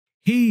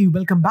Hey,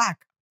 welcome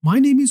back. My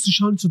name is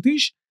Sushant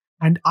Sutish,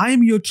 and I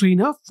am your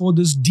trainer for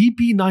this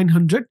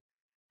DP-900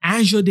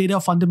 Azure Data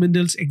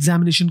Fundamentals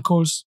Examination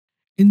course.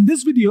 In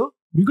this video,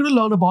 we're going to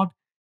learn about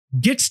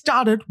get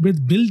started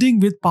with building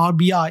with Power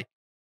BI.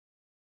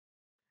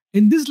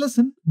 In this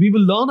lesson, we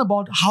will learn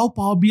about how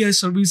Power BI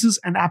services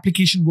and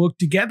application work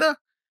together,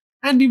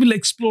 and we will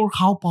explore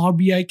how Power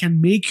BI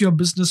can make your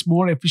business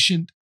more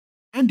efficient.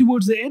 And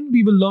towards the end,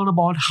 we will learn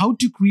about how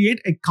to create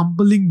a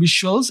compelling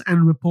visuals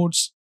and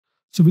reports.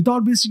 So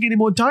without wasting any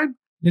more time,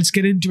 let's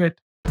get into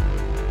it.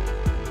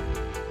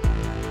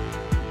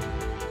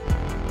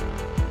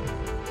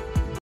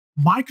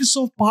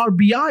 Microsoft Power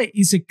BI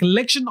is a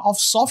collection of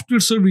software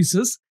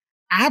services,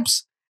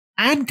 apps,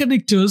 and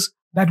connectors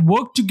that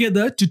work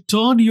together to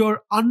turn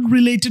your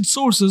unrelated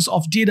sources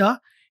of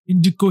data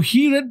into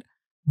coherent,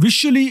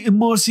 visually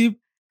immersive,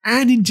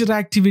 and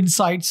interactive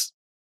insights.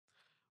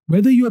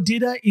 Whether your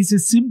data is a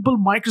simple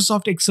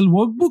Microsoft Excel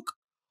workbook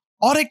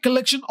or a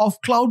collection of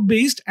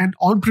cloud-based and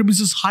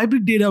on-premises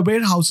hybrid data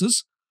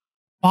warehouses,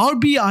 Power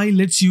BI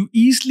lets you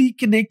easily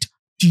connect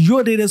to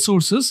your data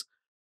sources,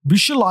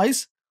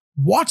 visualize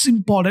what's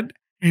important,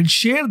 and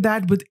share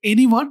that with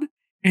anyone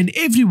and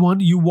everyone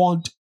you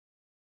want.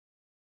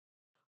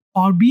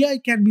 Power BI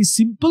can be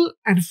simple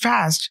and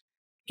fast,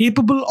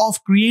 capable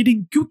of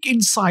creating quick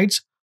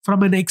insights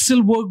from an Excel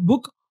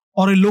workbook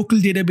or a local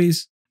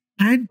database.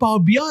 And Power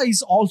BI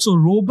is also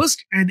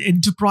robust and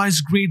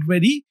enterprise-grade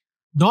ready,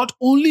 not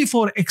only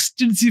for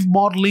extensive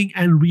modeling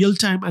and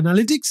real-time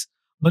analytics,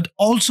 but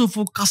also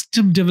for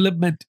custom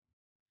development.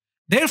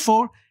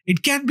 Therefore,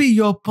 it can be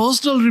your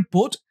personal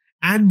report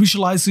and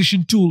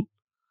visualization tool,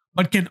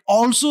 but can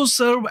also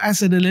serve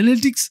as an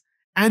analytics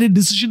and a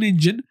decision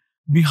engine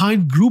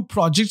behind group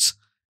projects,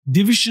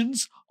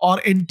 divisions, or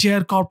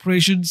entire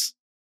corporations.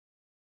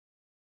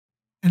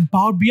 And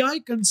Power BI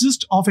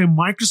consists of a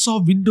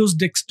Microsoft Windows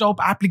desktop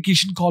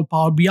application called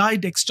Power BI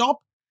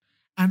Desktop,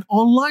 an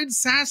online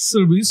SaaS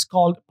service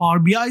called Power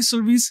BI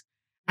Service,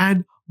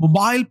 and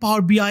mobile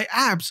Power BI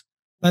apps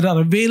that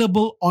are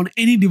available on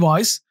any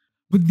device,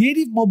 with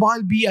native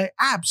mobile BI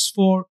apps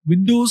for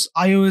Windows,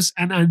 iOS,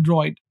 and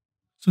Android.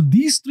 So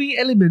these three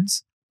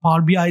elements,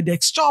 Power BI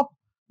Desktop,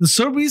 the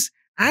service,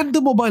 and the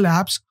mobile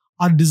apps,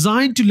 are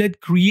designed to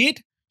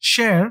create,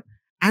 share,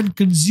 and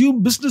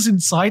consume business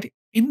insight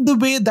in the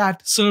way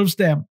that serves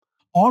them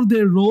or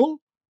their role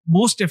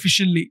most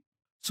efficiently.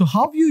 So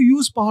how you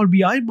use Power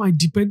BI might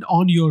depend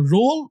on your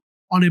role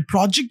on a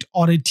project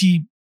or a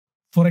team.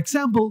 For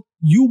example,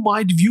 you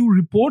might view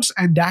reports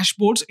and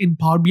dashboards in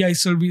Power BI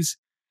service,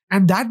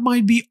 and that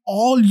might be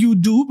all you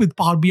do with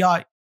Power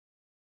BI.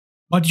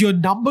 But your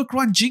number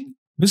crunching,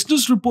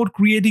 business report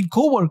creating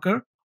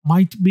coworker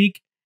might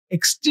make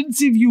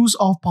extensive use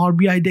of Power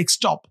BI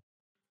Desktop.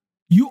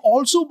 You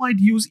also might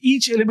use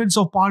each element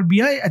of Power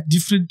BI at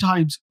different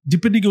times,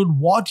 depending on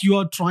what you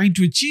are trying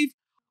to achieve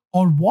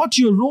or what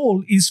your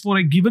role is for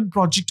a given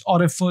project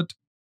or effort.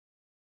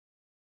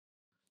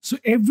 So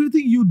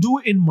everything you do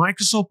in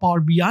Microsoft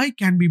Power BI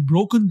can be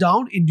broken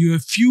down into a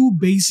few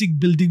basic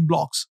building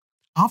blocks.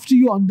 After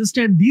you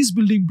understand these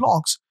building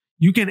blocks,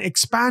 you can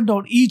expand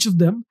on each of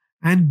them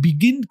and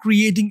begin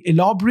creating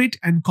elaborate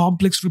and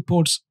complex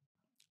reports.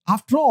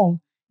 After all,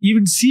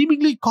 even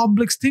seemingly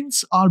complex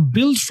things are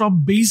built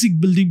from basic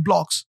building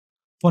blocks.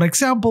 For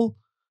example,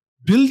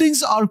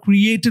 buildings are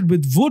created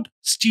with wood,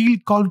 steel,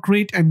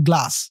 concrete, and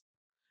glass.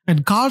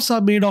 And cars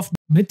are made of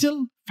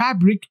metal,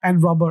 fabric,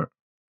 and rubber.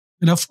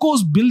 And of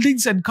course,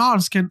 buildings and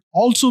cars can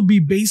also be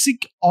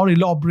basic or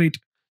elaborate,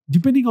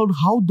 depending on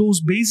how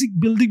those basic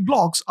building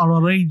blocks are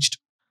arranged.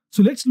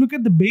 So let's look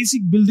at the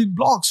basic building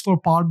blocks for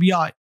Power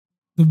BI.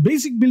 The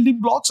basic building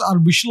blocks are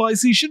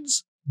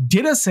visualizations,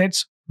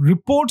 datasets,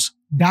 reports,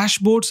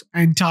 dashboards,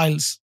 and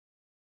tiles.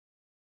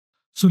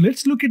 So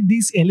let's look at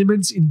these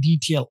elements in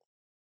detail.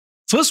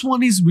 First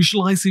one is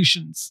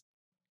visualizations.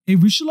 A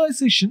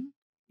visualization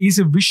is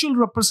a visual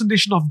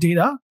representation of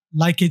data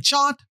like a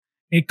chart,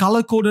 a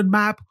color-coded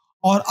map,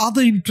 or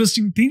other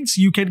interesting things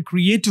you can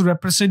create to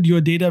represent your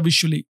data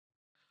visually.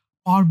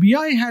 Power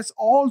BI has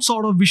all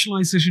sorts of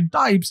visualization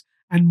types,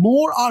 and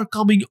more are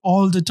coming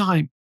all the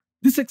time.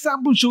 This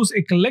example shows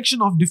a collection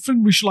of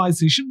different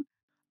visualizations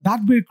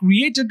that were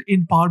created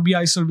in Power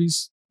BI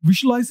service.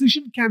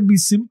 Visualization can be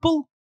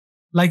simple,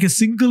 like a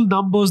single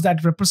numbers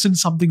that represent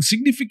something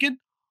significant,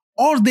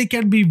 or they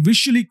can be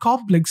visually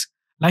complex,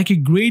 like a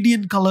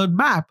gradient colored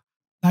map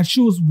that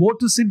shows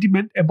voter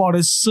sentiment about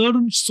a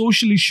certain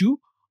social issue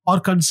or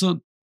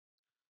concern.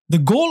 The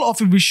goal of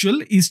a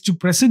visual is to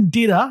present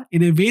data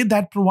in a way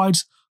that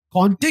provides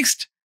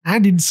context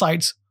and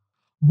insights,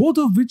 both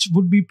of which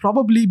would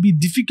probably be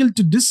difficult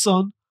to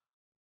discern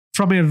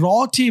from a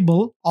raw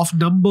table of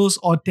numbers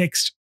or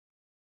text.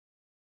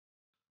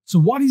 So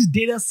what is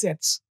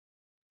datasets?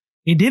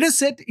 A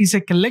dataset is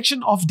a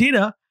collection of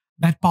data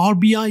that Power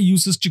BI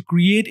uses to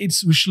create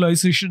its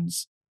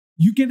visualizations.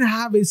 You can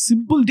have a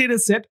simple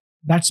dataset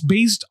that's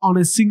based on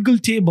a single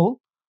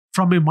table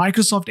from a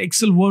Microsoft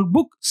Excel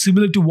workbook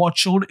similar to what's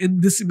shown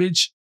in this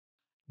image.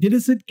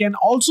 Dataset can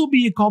also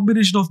be a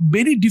combination of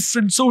many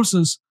different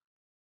sources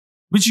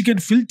which you can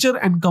filter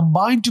and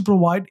combine to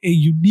provide a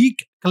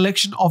unique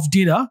collection of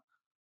data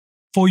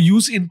for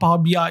use in Power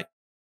BI.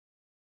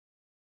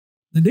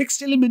 The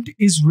next element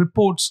is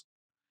reports.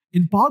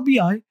 In Power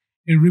BI,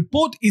 a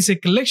report is a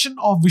collection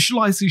of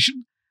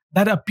visualization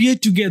that appear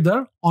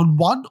together on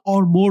one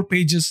or more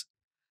pages,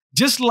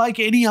 just like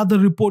any other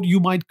report you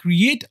might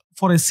create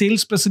for a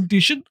sales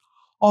presentation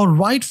or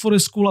write for a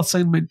school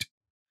assignment.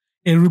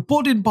 A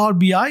report in Power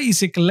BI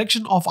is a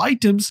collection of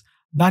items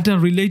that are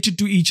related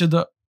to each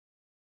other.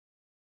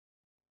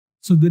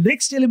 So the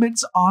next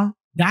elements are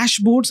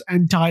dashboards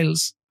and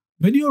tiles.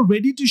 When you are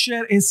ready to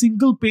share a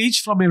single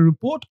page from a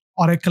report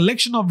or a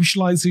collection of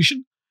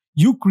visualization,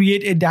 you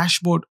create a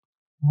dashboard,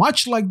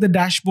 much like the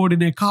dashboard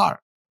in a car.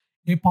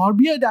 A Power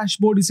BI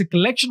dashboard is a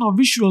collection of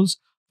visuals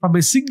from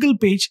a single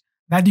page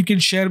that you can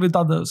share with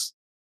others.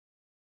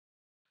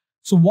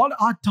 So what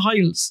are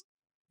tiles?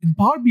 In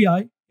Power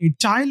BI, a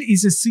tile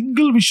is a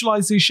single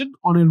visualization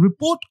on a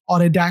report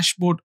or a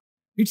dashboard.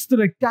 It's the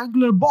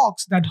rectangular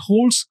box that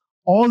holds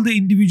all the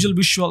individual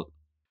visual.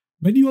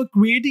 When you are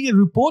creating a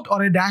report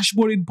or a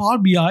dashboard in Power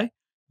BI,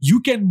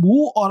 you can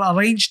move or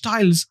arrange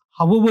tiles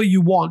however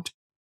you want.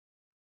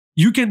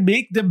 You can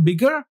make them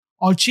bigger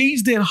or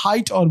change their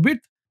height or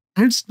width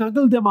and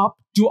snuggle them up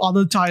to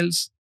other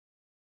tiles.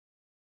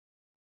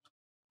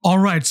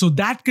 Alright, so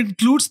that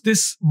concludes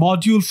this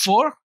module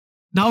 4.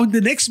 Now in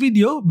the next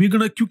video, we're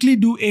going to quickly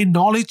do a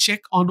knowledge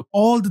check on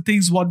all the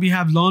things what we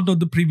have learned on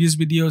the previous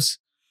videos.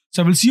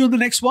 So I will see you on the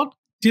next one.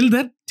 Till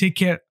then, take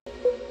care.